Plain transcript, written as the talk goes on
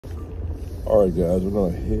All right, guys, we're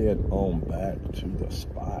going to head on back to the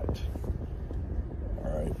spot,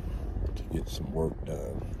 all right, to get some work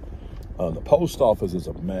done. The post office is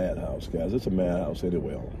a madhouse, guys. It's a madhouse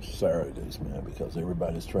anyway on Saturdays, man, because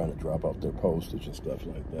everybody's trying to drop off their postage and stuff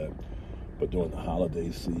like that. But during the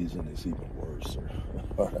holiday season, it's even worse.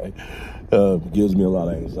 All right, gives me a lot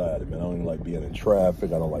of anxiety, man. I don't even like being in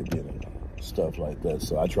traffic. I don't like being in stuff like that.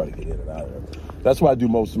 So I try to get in and out of there. That's why I do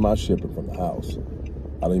most of my shipping from the house.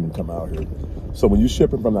 I don't even come out here. So when you're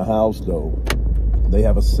shipping from the house, though, they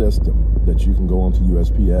have a system that you can go onto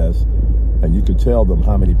USPS and you can tell them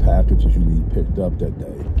how many packages you need picked up that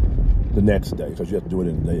day, the next day, because you have to do it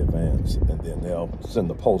in a day advance. And then they'll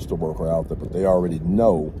send the postal worker out there, but they already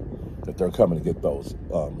know that they're coming to get those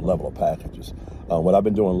level of packages. What I've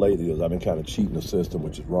been doing lately is I've been kind of cheating the system,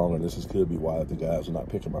 which is wrong, and could be why the guys are not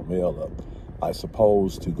picking my mail up. I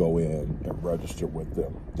suppose to go in and register with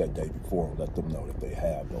them that day before and let them know that they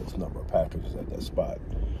have those number of packages at that spot.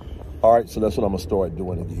 All right, so that's what I'm gonna start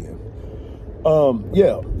doing again.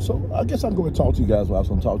 Yeah, so I guess I'm going to talk to you guys what I was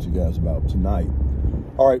going to talk to you guys about tonight.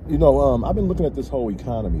 All right, I've been looking at this whole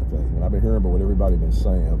economy thing, and I've been hearing about what everybody's been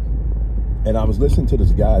saying. And I was listening to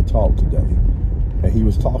this guy talk today, and he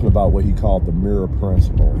was talking about what he called the mirror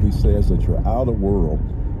principle. He says that your outer world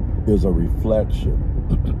is a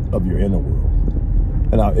reflection of your inner world.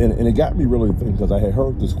 And it got me really thinking, because I had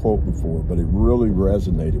heard this quote before, but it really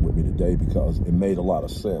resonated with me today because it made a lot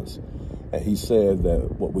of sense. And he said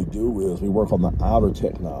that what we do is we work on the outer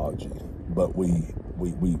technology, but we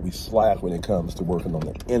slack when it comes to working on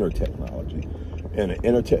the inner technology. And the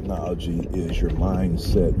inner technology is your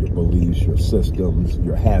mindset, your beliefs, your systems,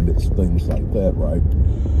 your habits, things like that, right?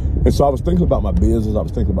 And so I was thinking about my business, I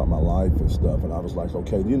was thinking about my life and stuff, and I was like,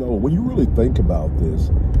 okay, when you really think about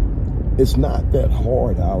this, it's not that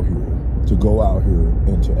hard out here to go out here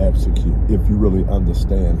and to execute if you really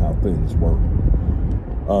understand how things work.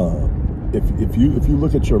 If you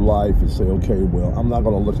look at your life and say, okay, well, I'm not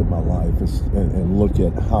going to look at my life and look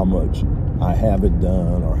at how much I haven't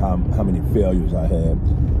done or how many failures I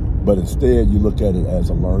had, but instead you look at it as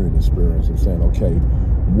a learning experience and saying, okay,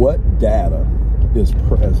 what data is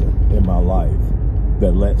present in my life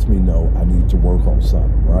that lets me know I need to work on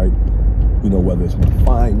something, right? Whether it's my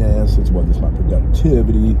finances, whether it's my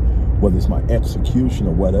productivity, whether it's my execution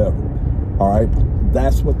or whatever, all right?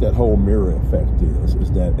 That's what that whole mirror effect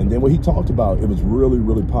is that. And then what he talked about, it was really,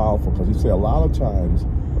 really powerful, because he said a lot of times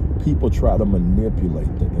people try to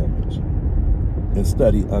manipulate the image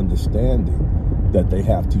instead of understanding that they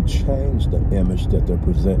have to change the image that they're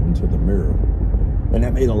presenting to the mirror. And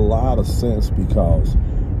that made a lot of sense, because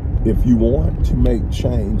if you want to make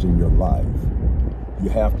change in your life, you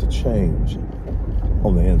have to change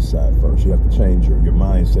on the inside first. You have to change your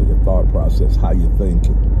mindset, your thought process, how you're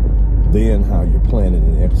thinking, then how you're planning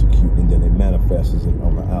and executing, and then it manifests it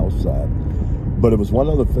on the outside. But it was one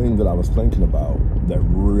other thing that I was thinking about that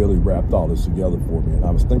really wrapped all this together for me. And I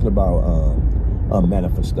was thinking about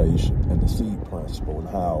manifestation and the seed principle, and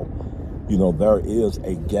how, there is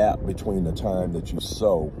a gap between the time that you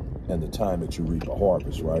sow and the time that you reap a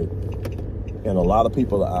harvest, right? And a lot of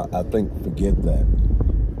people, I think, forget that.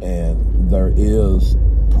 And there is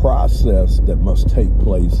process that must take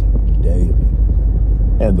place daily.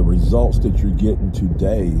 And the results that you're getting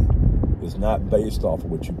today is not based off of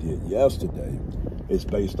what you did yesterday. It's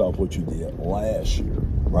based off what you did last year,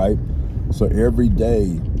 right? So every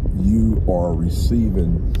day you are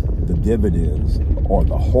receiving the dividends or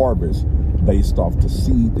the harvest based off the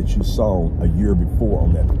seed that you sown a year before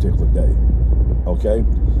on that particular day, okay?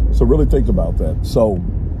 So really think about that. So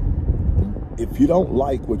if you don't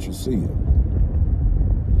like what you're seeing,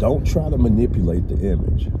 don't try to manipulate the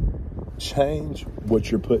image. Change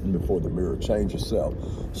what you're putting before the mirror. Change yourself.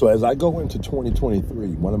 So as I go into 2023,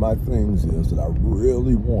 one of my things is that I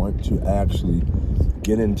really want to actually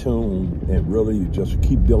get in tune and really just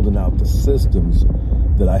keep building out the systems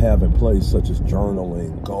that I have in place, such as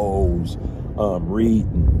journaling, goals,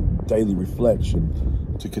 reading, daily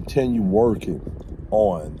reflection, to continue working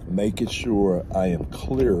on making sure I am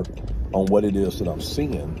clear on what it is that I'm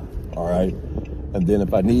seeing, all right? And then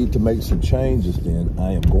if I need to make some changes, then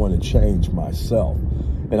I am going to change myself.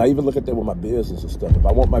 And I even look at that with my business and stuff. If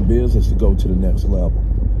I want my business to go to the next level,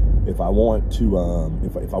 if I want to,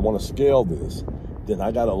 if I want to scale this, then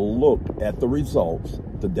I got to look at the results,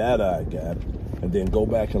 the data I got, and then go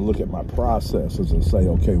back and look at my processes and say,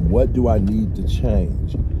 okay, what do I need to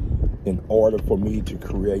change in order for me to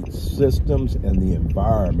create systems and the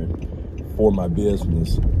environment for my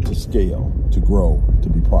business to scale, to grow, to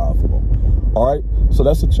be profitable. All right, so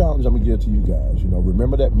that's the challenge I'm gonna give to you guys.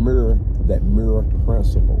 Remember that mirror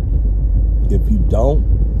principle. If you don't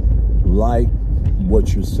like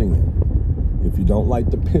what you're seeing, if you don't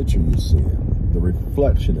like the picture you're seeing, the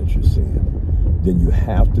reflection that you're seeing, then you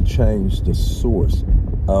have to change the source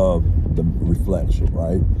of the reflection,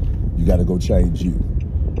 right? You got to go change you.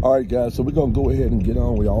 All right, guys, so we're going to go ahead and get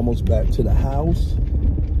on. We're almost back to the house.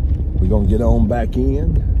 We're going to get on back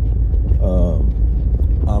in.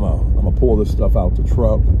 I'm gonna pull this stuff out the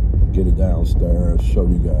truck, get it downstairs, show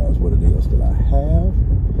you guys what it is that I have.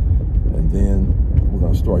 And then we're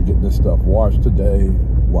going to start getting this stuff washed today,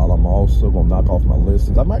 while I'm also going to knock off my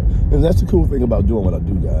listings. I might, and that's the cool thing about doing what I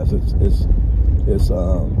do, guys.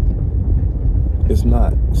 It's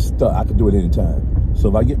not stuck. I can do it anytime. So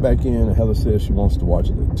if I get back in and Heather says she wants to watch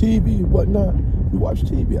the TV and whatnot, we watch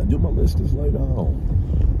TV. I do my listings later on.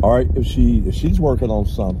 All right, if she's working on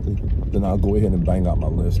something, then I'll go ahead and bang out my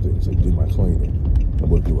listings and do my cleaning, and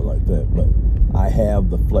we'll do it like that. But I have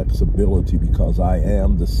the flexibility because I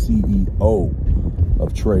am the CEO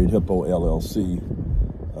of Trade Hippo LLC,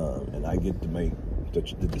 and I get to make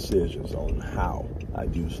the decisions on how I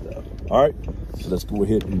do stuff. All right, so let's go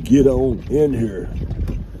ahead and get on in here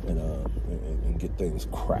and get things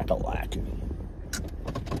crack-a-lacking.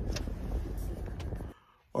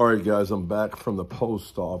 All right, guys, I'm back from the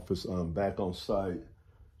post office. I'm back on site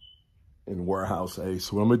in Warehouse A.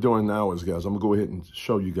 So what I'm doing now is, guys, I'm gonna go ahead and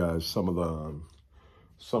show you guys some of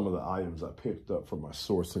the items I picked up from my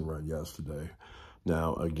sourcing run yesterday.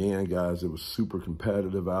 Now, again, guys, it was super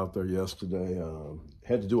competitive out there yesterday.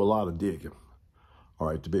 Had to do a lot of digging, all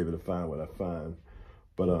right, to be able to find what I find.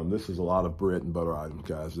 But this is a lot of bread and butter items,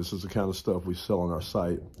 guys. This is the kind of stuff we sell on our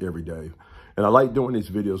site every day. And I like doing these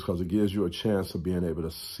videos because it gives you a chance of being able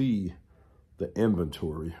to see the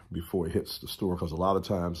inventory before it hits the store, because a lot of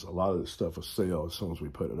times, a lot of this stuff will sell as soon as we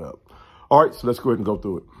put it up. All right, so let's go ahead and go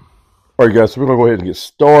through it. All right, guys, so we're going to go ahead and get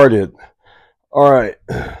started. All right,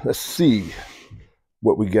 let's see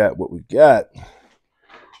what we got. All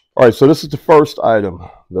right, so this is the first item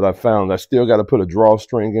that I found. I still got to put a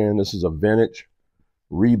drawstring in. This is a vintage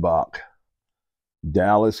Reebok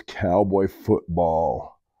Dallas Cowboy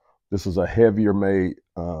football. This is a heavier made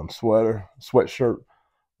sweatshirt.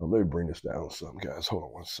 Let me bring this down some, guys. Hold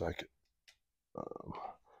on one second.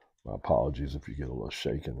 My apologies if you get a little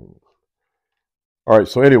shaking. All right,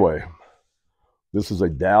 so anyway, this is a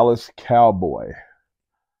Dallas Cowboy.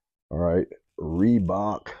 All right,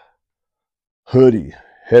 Reebok hoodie,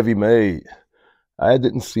 heavy made. I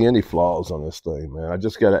didn't see any flaws on this thing, man. I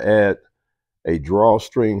just got to add a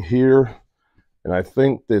drawstring here, and I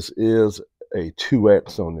think this is a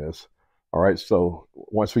 2X on this. All right, so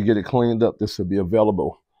once we get it cleaned up, this will be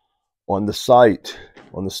available on the site,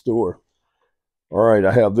 on the store. All right,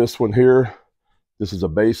 I have this one here. This is a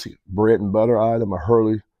basic bread and butter item, a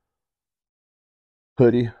Hurley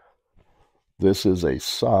hoodie. This is a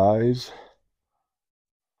size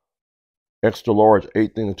extra large,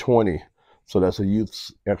 18 to 20. So that's a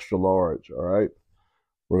youth's extra large, all right?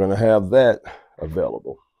 We're gonna have that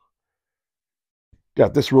available.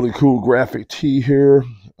 Got this really cool graphic tee here.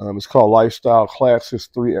 It's called Lifestyle Classics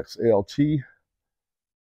 3XLT.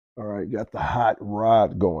 All right, got the hot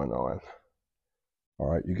rod going on. All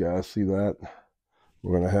right, you guys see that?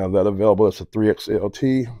 We're gonna have that available. It's a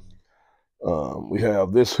 3XLT. We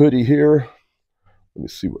have this hoodie here. Let me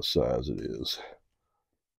see what size it is.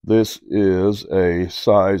 This is a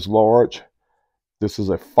size large. This is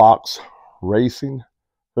a Fox Racing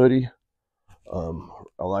hoodie.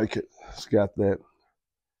 I like it. It's got that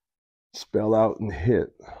spell out and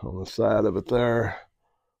hit on the side of it there.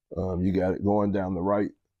 You got it going down the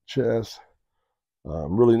right chest.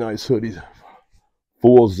 Really nice hoodie,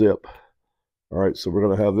 full zip. All right, so we're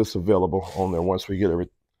gonna have this available on there once we get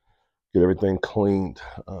everything cleaned.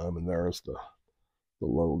 And there's the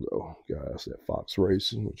logo, guys, that Fox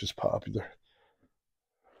Racing, which is popular.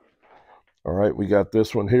 All right, we got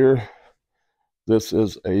this one here. This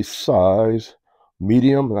is a size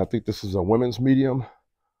medium, and I think this is a women's medium.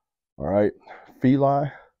 All right,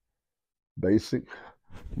 Feli, basic.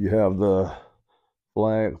 You have the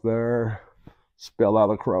flag there, spell out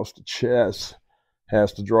across the chest,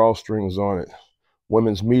 has the drawstrings on it.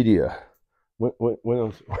 Women's media,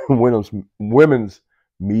 women's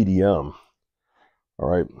medium. All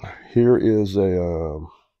right, here is a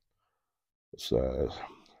size,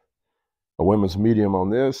 a women's medium on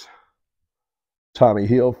this. Tommy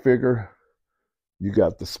Hilfiger. You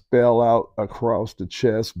got the spell out across the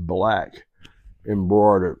chest, black,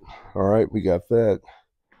 embroidered. All right, we got that.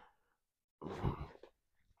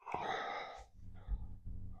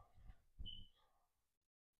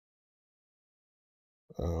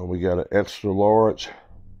 We got an extra large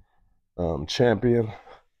champion.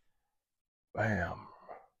 Bam.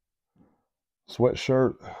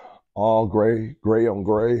 Sweatshirt. all gray, gray on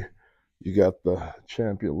gray. You got the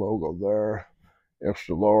Champion logo there,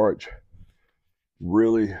 extra large,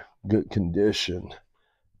 really good condition.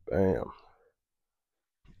 Bam.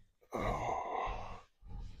 Oh.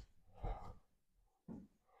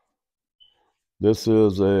 This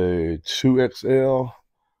is a 2XL.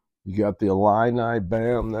 You got the Illini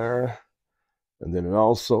bam there. And then it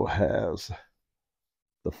also has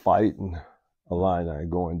the fighting Illini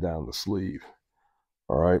going down the sleeve.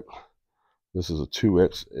 All right. This is a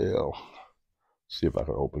 2XL. See if I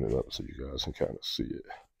can open it up so you guys can kind of see it.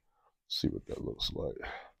 See what that looks like.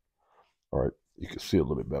 All right. You can see it a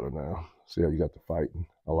little bit better now. See how you got the fighting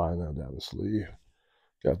Illini down the sleeve.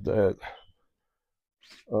 Got that.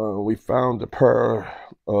 We found a pair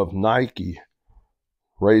of Nike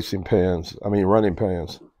running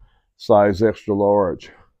pants, size extra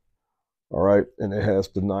large. All right, and it has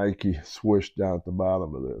the Nike swoosh down at the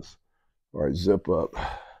bottom of this. All right, zip up.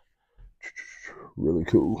 Really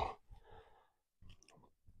cool.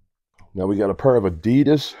 Now we got a pair of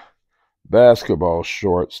Adidas basketball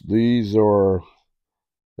shorts. These are,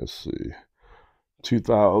 let's see,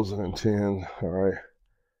 2010, all right,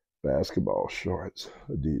 basketball shorts,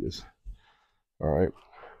 Adidas. All right.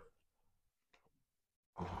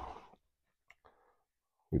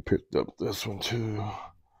 We picked up this one too.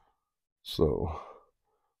 So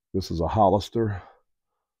this is a Hollister,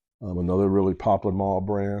 another really popular mall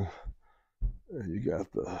brand. And you got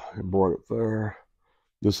the embroidered there.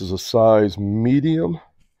 This is a size medium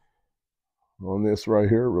on this right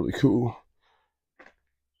here, really cool.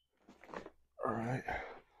 All right.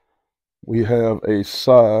 We have a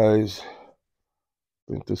size,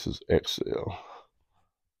 I think this is XL.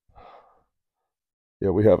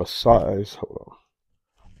 Yeah, we have a size, hold on,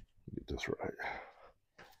 get this right.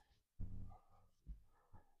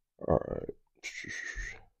 All right.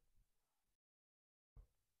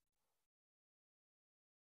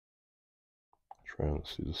 Trying to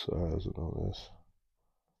see the size on this.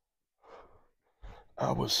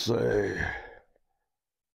 I would say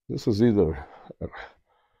this is either, I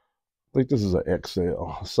think this is an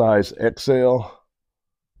XL, size XL. All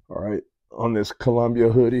right, on this Columbia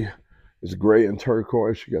hoodie. It's gray and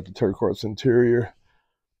turquoise. You got the turquoise interior.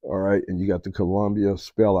 All right, and you got the Columbia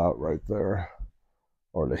spell out right there,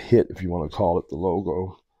 or the hit if you want to call it, the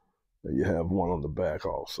logo. And you have one on the back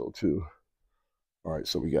also too. All right,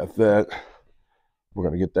 so we got that. We're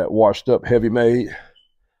gonna get that washed up, heavy made.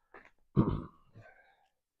 All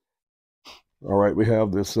right, we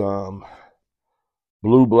have this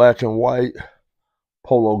blue, black, and white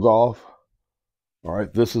polo golf. All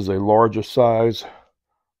right, this is a larger size.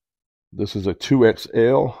 This is a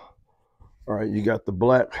 2XL. All right, you got the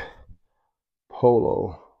black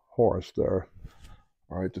polo horse there.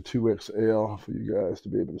 All right, the 2XL for you guys to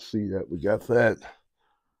be able to see that. We got that.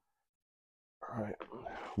 All right,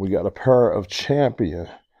 we got a pair of Champion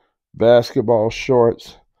basketball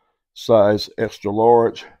shorts, size extra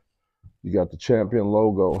large. You got the Champion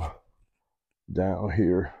logo down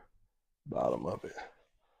here, bottom of it.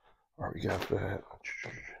 All right, we got that.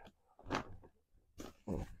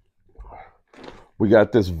 We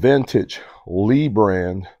got this vintage Lee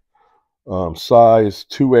brand, size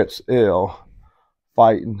 2XL,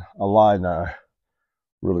 fighting Illini.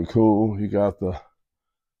 Really cool. You got the,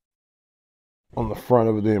 on the front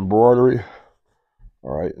of it, the embroidery.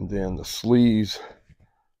 All right, and then the sleeves.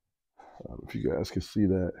 If you guys can see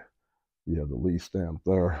that, you have the Lee stamp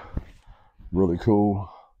there. Really cool.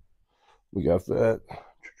 We got that.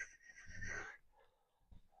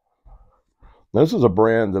 This is a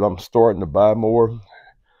brand that I'm starting to buy more.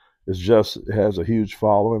 It has a huge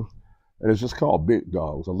following, and it's just called Big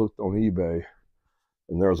Dogs. I looked on eBay,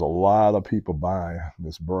 and there's a lot of people buying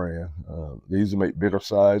this brand. They usually make bigger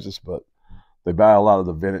sizes, but they buy a lot of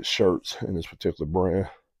the vintage shirts in this particular brand.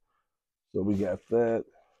 So we got that.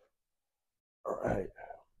 All right.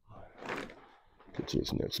 Get to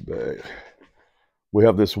this next bag. We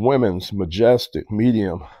have this women's Majestic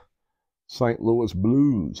medium St. Louis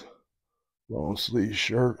Blues long sleeve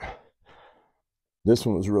shirt. This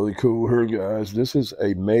one was really cool here, guys. This is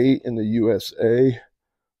a made in the USA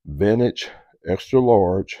vintage extra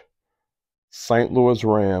large St. Louis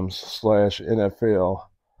Rams / NFL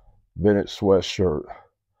vintage sweatshirt.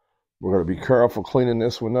 We're going to be careful cleaning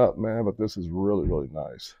this one up, man, but this is really, really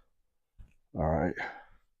nice. All right.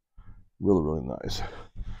 Really, really nice.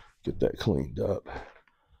 Get that cleaned up.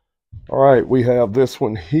 All right, we have this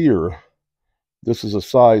one here. This is a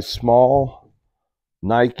size small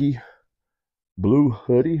Nike blue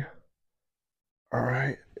hoodie. All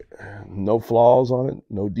right, no flaws on it,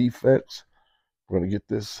 no defects. We're going to get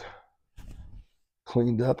this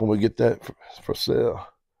cleaned up and we'll get that for sale.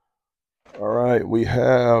 All right, we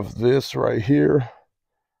have this right here,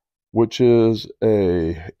 which is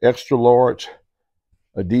a extra large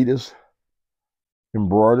Adidas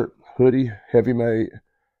embroidered hoodie, heavy made.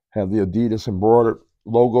 Have the Adidas embroidered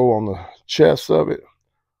logo on the chest of it.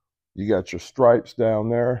 You got your stripes down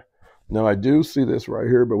there. Now I do see this right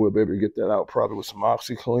here, but we'll be able to get that out probably with some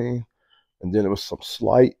OxyClean. And then there was some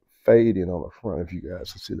slight fading on the front, if you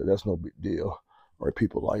guys can see that. That's no big deal. All right,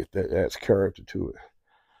 people like that. It adds character to it.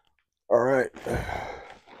 All right.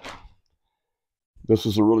 This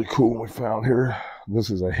is a really cool one we found here. This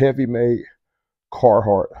is a heavy made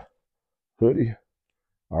Carhartt hoodie.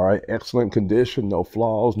 All right, excellent condition, no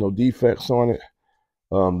flaws, no defects on it.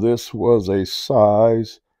 This was a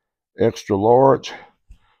size extra large.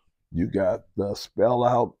 You got the spell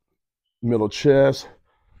out middle chest,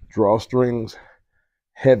 drawstrings,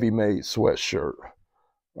 heavy made sweatshirt.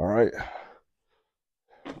 All right,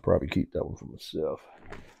 probably keep that one for myself.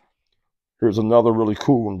 Here's another really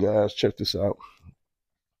cool one, guys. Check this out.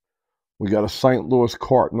 We got a St. Louis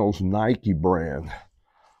Cardinals Nike brand.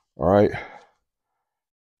 All right.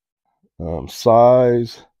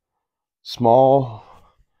 Size small,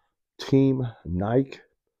 team Nike.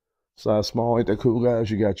 Size small, ain't that cool,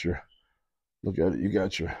 guys? You got your, look at it, you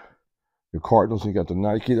got your Cardinals, you got the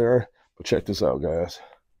Nike there. But check this out, guys.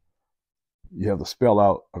 You have the spell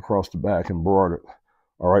out across the back embroidered.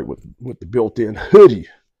 All right, with the built-in hoodie.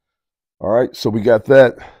 All right, so we got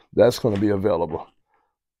that. That's going to be available.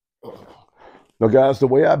 Now, guys, the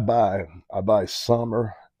way I buy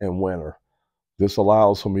summer and winter. This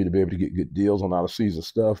allows for me to be able to get good deals on out-of-season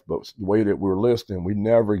stuff, but the way that we're listing, we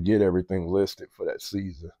never get everything listed for that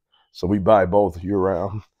season. So we buy both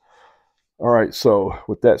year-round. All right, so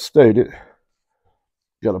with that stated,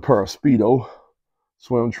 got a pair of Speedo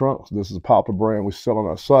swim trunks. This is a popular brand we sell on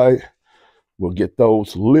our site. We'll get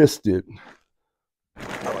those listed.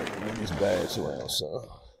 I like to move these bags around, son.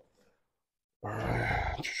 All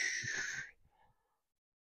right.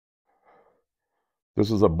 This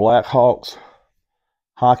is a Blackhawks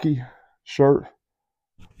hockey shirt,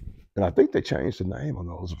 and I think they changed the name on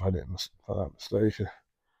those if I'm not mistaken.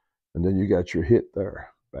 And then you got your hit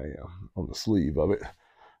there, bam, on the sleeve of it.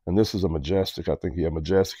 And this is a Majestic. I think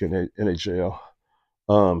Majestic in NHL.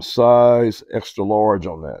 Size extra large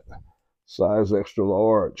on that. Size extra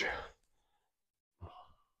large.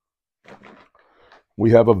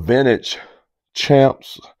 We have a vintage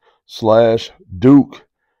Champs / Duke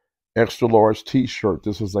extra large t-shirt.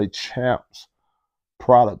 This is a Champs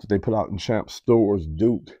product that they put out in Champs stores,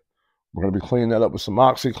 Duke. We're going to be cleaning that up with some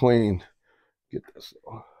OxyClean. Get this.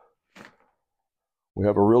 We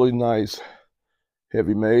have a really nice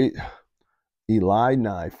heavy made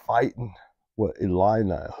Illini fighting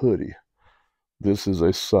Illini hoodie. This is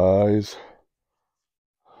a size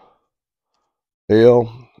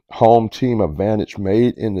L, home team advantage,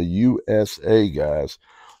 made in the USA, guys.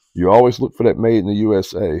 You always look for that made in the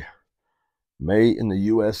USA. Made in the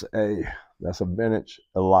USA. That's a vintage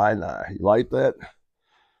Illini. You like that?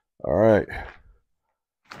 All right.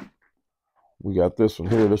 We got this one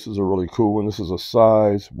here. This is a really cool one. This is a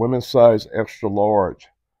size, women's size extra large.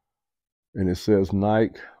 And it says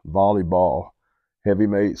Nike Volleyball heavy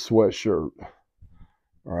made sweatshirt.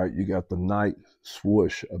 All right, you got the Nike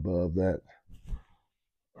swoosh above that.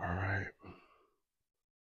 All right.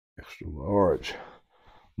 Extra large.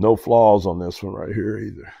 No flaws on this one right here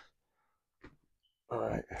either. All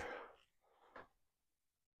right.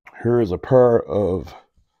 Here is a pair of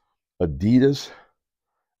Adidas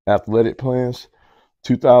athletic pants.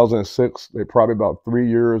 2006. They're probably about 3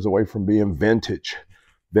 years away from being vintage.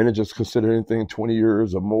 Vintage is considered anything 20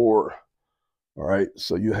 years or more. All right.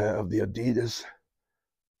 So you have the Adidas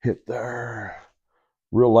hit there.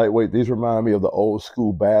 Real lightweight. These remind me of the old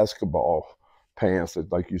school basketball pants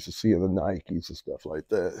that like you used to see in the Nikes and stuff like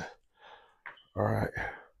that. All right.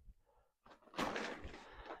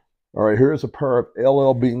 All right, here's a pair of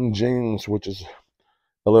LL Bean jeans, which is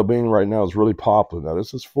LL Bean right now is really popular. Now,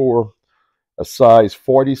 this is for a size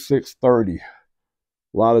 46-30. A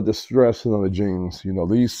lot of distressing on the jeans. You know,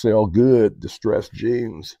 these sell good distressed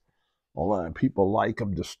jeans online. People like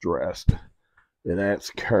them distressed. It adds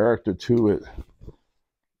character to it.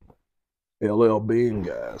 LL Bean,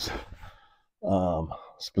 guys.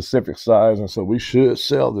 Specific size, and so we should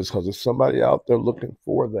sell this because there's somebody out there looking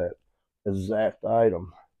for that exact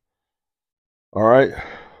item. All right.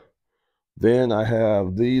 Then I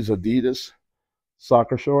have these Adidas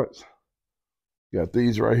soccer shorts. Got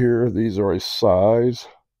these right here. These are a size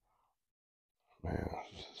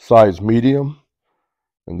medium.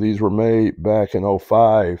 And these were made back in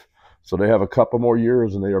 05. So they have a couple more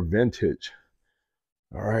years and they are vintage.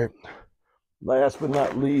 All right. Last but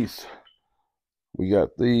not least, We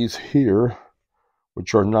got these here,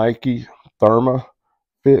 which are Nike Therma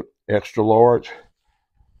Fit Extra Large,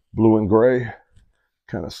 blue and gray.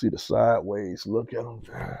 Kind of see the sideways look at them,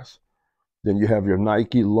 guys. Then you have your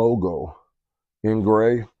Nike logo in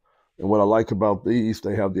gray. And what I like about these,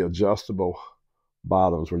 they have the adjustable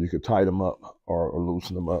bottoms where you could tighten them up or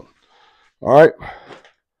loosen them up. All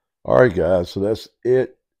right, guys. So that's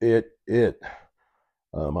it.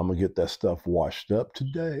 I'm gonna get that stuff washed up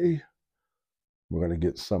today. We're gonna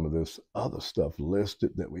get some of this other stuff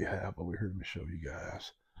listed that we have over here. Let me show you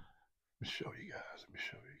guys.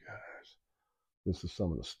 This is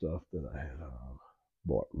some of the stuff that I had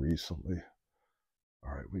bought recently.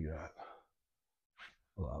 All right, we got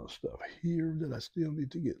a lot of stuff here that I still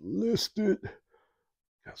need to get listed.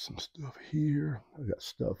 Got some stuff here. I got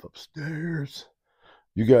stuff upstairs.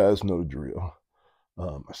 You guys know the drill.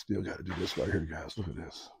 I still got to do this right here, guys. Look at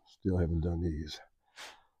this. Still haven't done these.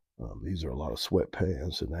 These are a lot of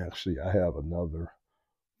sweatpants, and actually I have another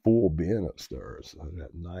full bin upstairs. I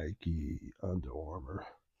got Nike, Under Armour,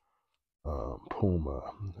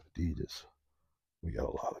 Puma, Adidas. We got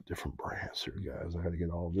a lot of different brands here, guys. I got to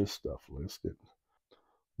get all this stuff listed. A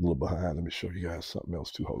little behind. Let me show you guys something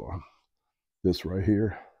else too. Hold on. This right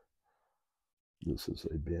here. This is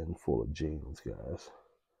a bin full of jeans, guys.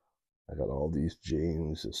 I got all these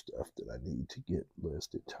jeans and stuff that I need to get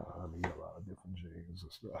listed. Tommy, a lot of different jeans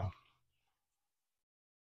and stuff.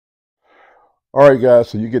 All right, guys,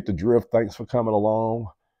 so you get the drift. Thanks for coming along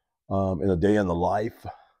in a day in the life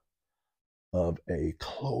of a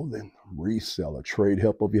clothing reseller, Trade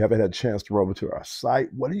Hippo. If you haven't had a chance to run over to our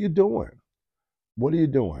site, what are you doing? What are you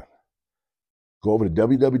doing? Go over to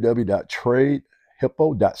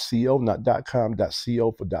www.tradehippo.co, not .com,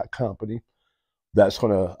 .co for .company. That's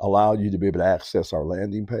going to allow you to be able to access our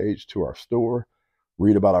landing page to our store,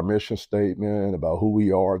 read about our mission statement, about who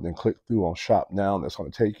we are, then click through on Shop Now, and that's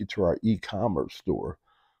going to take you to our e-commerce store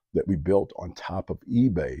that we built on top of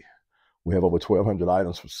eBay. We have over 1,200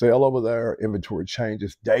 items for sale over there. Inventory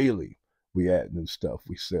changes daily. We add new stuff.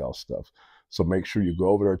 We sell stuff. So make sure you go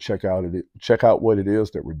over there, check out what it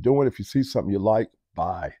is that we're doing. If you see something you like,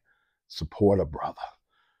 buy. Support a brother.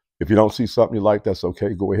 If you don't see something you like, that's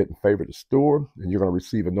okay. Go ahead and favorite the store, and you're going to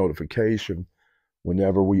receive a notification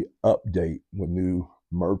whenever we update with new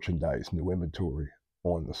merchandise, new inventory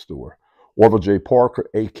on the store. Orville J. Parker,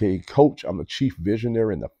 aka Coach. I'm the chief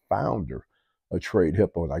visionary and the founder of Trade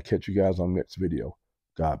Hippo, and I catch you guys on the next video.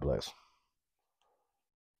 God bless.